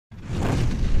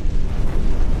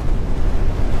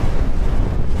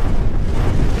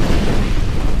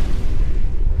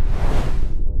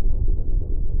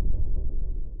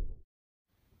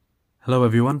Hello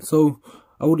everyone, so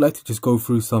I would like to just go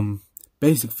through some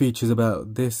basic features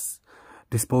about this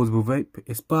disposable vape.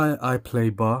 It's by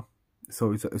Iplay bar,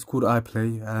 so it's called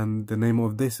Iplay, and the name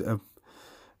of this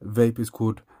vape is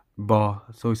called bar.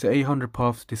 So it's an 800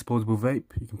 puffs disposable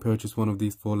vape. You can purchase one of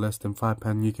these for less than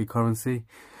 £5 UK currency.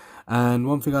 And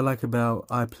one thing I like about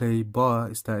Iplay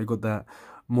bar is that it got that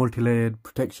multi-layered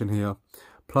protection here,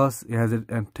 plus it has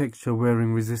a texture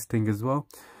wearing resisting as well,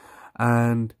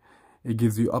 and it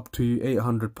gives you up to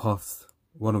 800 puffs,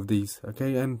 one of these.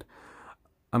 Okay, and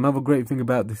another great thing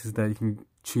about this is that you can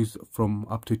choose from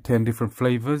up to 10 different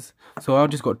flavors. So I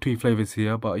just got 2 flavors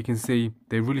here, but you can see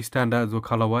they really stand out as well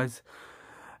color wise.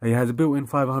 It has a built-in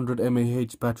 500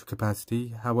 mAh battery capacity.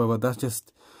 However, that's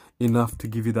just enough to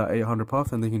give you that 800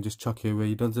 puffs, and they can just chuck it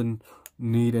away. It doesn't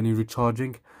need any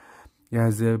recharging. It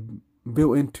has a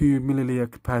built-in 2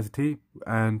 milliliter capacity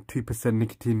and 2%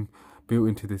 nicotine built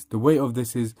into this. The weight of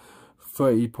this is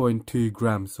 30.2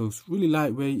 grams, so it's really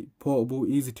lightweight, portable,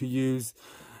 easy to use,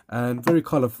 and very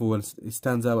colorful, and it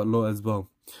stands out a lot as well.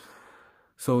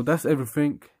 So that's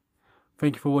everything.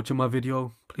 Thank you for watching my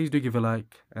video. Please do give a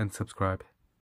like and subscribe.